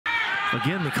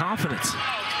Again, the confidence.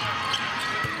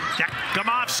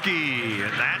 Yakumovsky,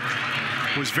 and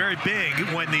that was very big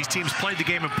when these teams played the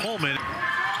game in Pullman.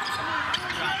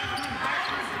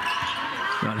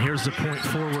 And here's the point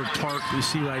forward part we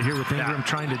see right here with Ingram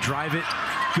trying to drive it.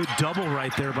 Good double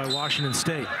right there by Washington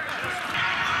State.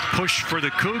 Push for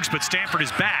the Cougs, but Stanford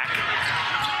is back.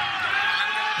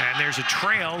 And there's a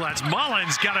trail. That's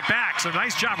Mullins, got it back. So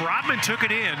nice job. Rodman took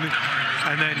it in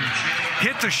and then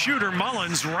hit the shooter,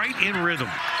 Mullins, right in rhythm.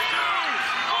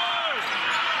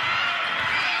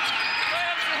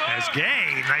 As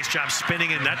Gay, nice job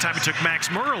spinning, and that time it took Max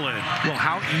Merlin. Well,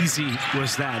 how easy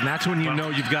was that? And that's when you know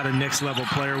you've got a next level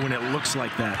player, when it looks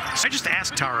like that. I just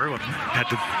asked Tara, I had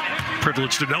the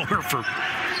privilege to know her for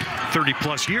 30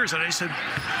 plus years, and I said,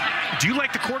 do you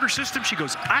like the quarter system? She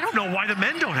goes, I don't know why the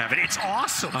men don't have it. It's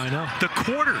awesome. I know. The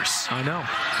quarters. I know.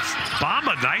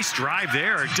 Bamba, nice drive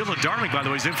there. Dylan Darling, by the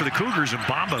way, is in for the Cougars, and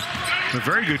Bamba, a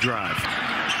very good drive.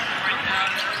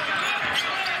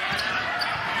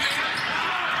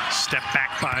 Step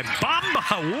back by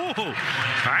Bamba. Whoa. All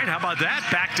right, how about that?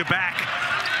 Back to back.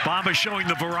 Bamba showing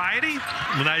the variety.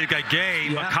 Well, now you've got Gay,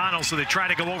 McConnell, so they try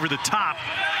to go over the top.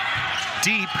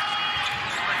 Deep.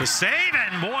 The save,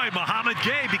 and boy, Muhammad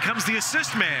Gay becomes the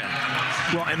assist man.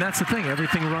 Well, and that's the thing.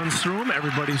 Everything runs through him.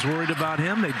 Everybody's worried about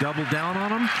him. They double down on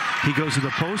him. He goes to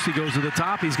the post. He goes to the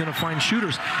top. He's going to find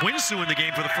shooters. Winsue in the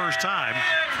game for the first time.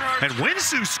 And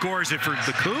Winsue scores it for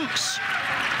the Cougs.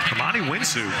 Amani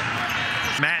Winsue.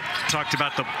 Matt talked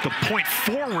about the point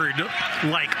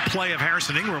forward-like play of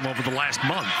Harrison Ingram over the last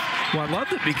month. Well, I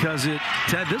loved it because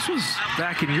Ted, this was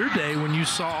back in your day when you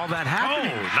saw all that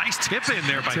happening. Oh, nice tip in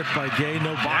there. Tip by Gay,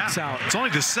 no box out. It's only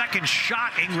the second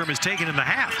shot Ingram has taken in the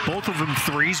half. Both of them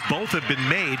threes, both have been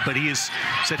made, but he has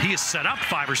said he has set up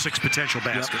 5 or 6 potential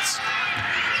baskets.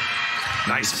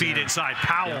 Nice feed inside.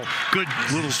 Powell, good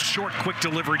little short, quick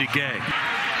delivery to Gay.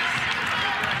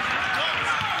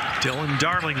 Dylan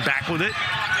Darling back with it.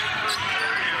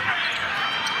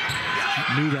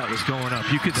 Knew that was going up.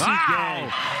 You could see Gay.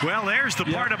 Well, there's the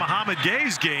part of Muhammad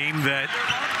Gay's game that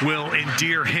will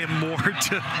endear him more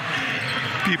to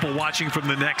people watching from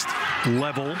the next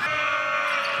level.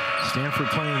 Stanford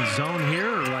playing zone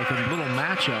here, or like a little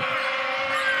matchup.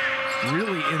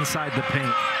 Really inside the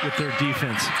paint with their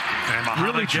defense. And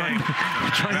really trying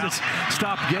to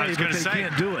stop Gay, but they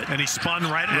can't do it. And he spun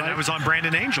right, and that was on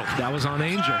Brandon Angel. That was on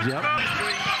Angel, yep.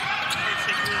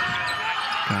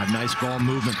 God, nice ball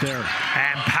movement there.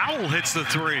 And Powell hits the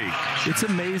 3. It's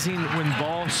amazing when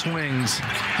ball swings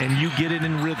and you get it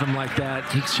in rhythm like that.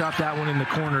 He shot that one in the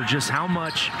corner, just how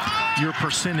much your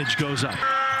percentage goes up.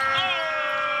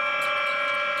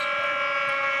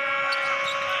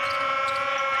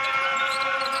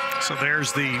 So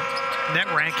there's the net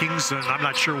rankings, and I'm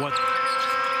not sure what.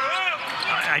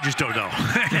 I just don't know.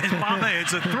 And Bamba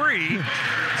hits a 3,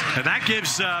 and that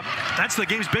gives that's the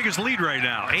game's biggest lead right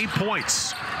now, 8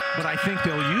 points. But I think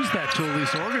they'll use that to at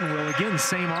least Oregon will. Again,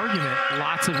 same argument.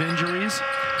 Lots of injuries.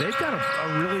 They've got a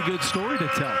really good story to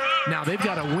tell. Now they've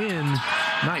got to win.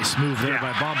 Nice move there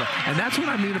by Bamba. And that's what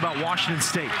I mean about Washington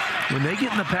State. When they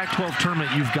get in the Pac-12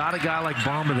 tournament, you've got a guy like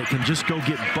Bamba that can just go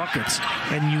get buckets,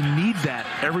 and you need that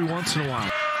every once in a while.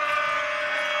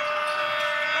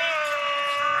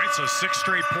 All right, so 6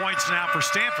 straight points now for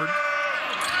Stanford.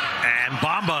 And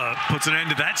Bamba puts an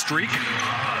end to that streak.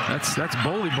 That's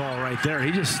bully ball right there.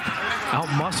 He just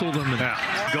out-muscled him.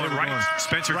 Going right.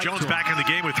 Spencer Jones back in the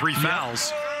game with 3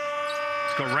 fouls.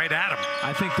 Let's go right at him.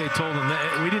 I think they told him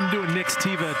that. We didn't do a Nick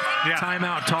Tiva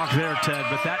timeout talk there, Ted,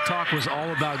 but that talk was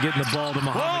all about getting the ball to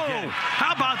Muhammad Gay.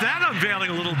 How about that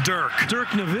unveiling a little Dirk? Dirk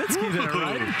Nowitzki there,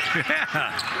 right?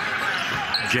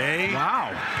 Yeah. Gay.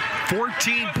 Wow.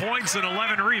 14 points and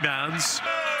 11 rebounds.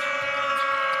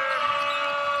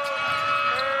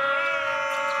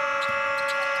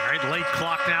 Late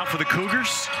clock now for the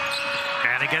Cougars.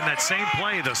 And again, that same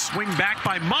play, the swing back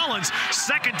by Mullins.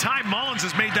 Second time Mullins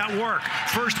has made that work.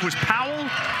 First was Powell,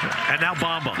 and now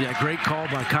Bamba. Yeah, great call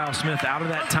by Kyle Smith out of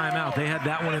that timeout. They had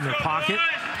that one in their pocket.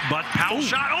 But Powell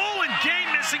shot. Oh, and Gay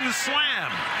missing the slam.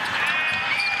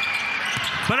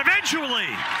 But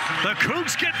eventually, the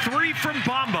Cougs get 3 from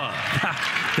Bamba.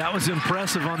 That was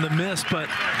impressive on the miss, but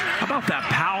how about that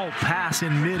Powell pass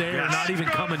in midair, not even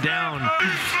coming down?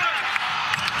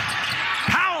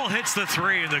 Hits the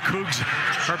 3, and the Cougs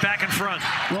are back in front.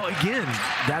 Well, again,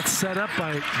 that's set up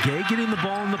by Gay getting the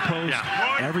ball in the post.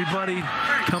 Everybody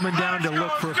coming down to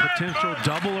look for a potential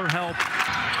double or help.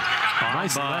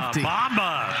 Nice lefty.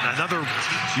 Bamba, another,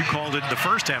 you called it the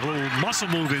first half, a little muscle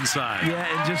move inside. Yeah,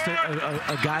 and just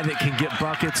a guy that can get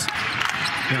buckets.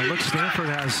 Now, look, Stanford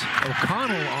has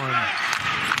O'Connell on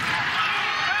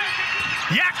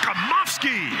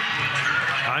Yakumovsky.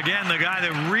 Again, the guy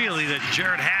that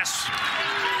Jared Haas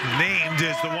named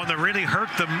is the one that really hurt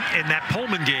them in that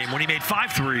Pullman game when he made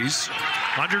 5 threes.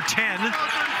 Under 10.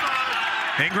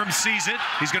 Ingram sees it.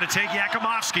 He's going to take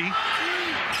Yakumovsky.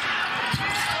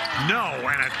 No,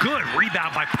 and a good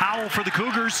rebound by Powell for the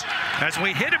Cougars as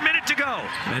we hit a minute to go.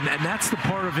 And that's the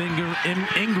part of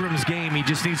Ingram's game he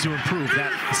just needs to improve.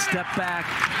 That step back,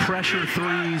 pressure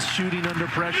threes, shooting under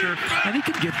pressure. And he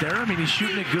can get there. I mean, he's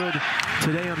shooting it good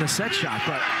today on the set shot.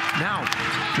 But now,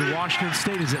 for Washington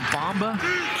State, is it Bamba?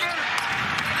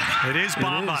 It is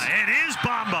Bamba. It is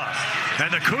Bamba.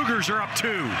 And the Cougars are up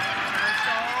 2.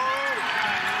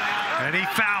 Any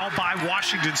foul by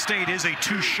Washington State is a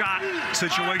 2-shot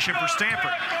situation for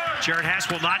Stanford. Jared Haas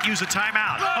will not use a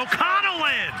timeout. O'Connell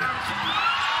in.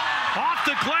 Off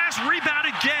the glass,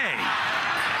 rebounded Gay.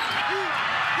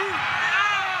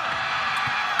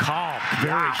 Calm.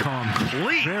 Very calm.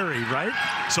 Clean. Very, right?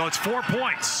 So it's 4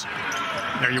 points.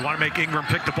 There, you want to make Ingram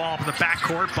pick the ball up in the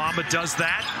backcourt. Bamba does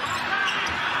that.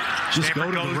 Just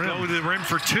Stanford go to the rim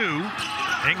for 2.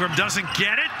 Ingram doesn't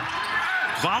get it.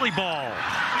 Volleyball.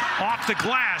 Off the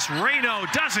glass, Reno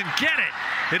doesn't get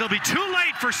it. It'll be too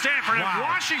late for Stanford, and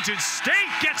Washington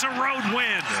State gets a road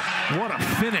win. What a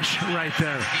finish right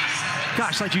there.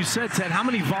 Gosh, like you said, Ted, how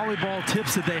many volleyball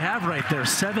tips did they have right there?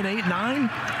 7, 8, 9?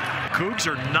 Cougs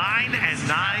are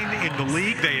 9-9 in the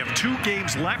league. They have 2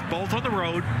 games left, both on the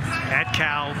road at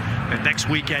Cal and next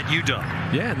week at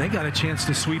UW. Yeah, and they got a chance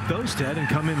to sweep those, Ted, and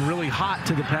come in really hot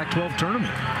to the Pac-12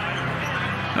 tournament.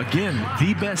 Again,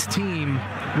 the best team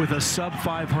with a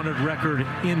sub-500 record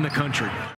in the country.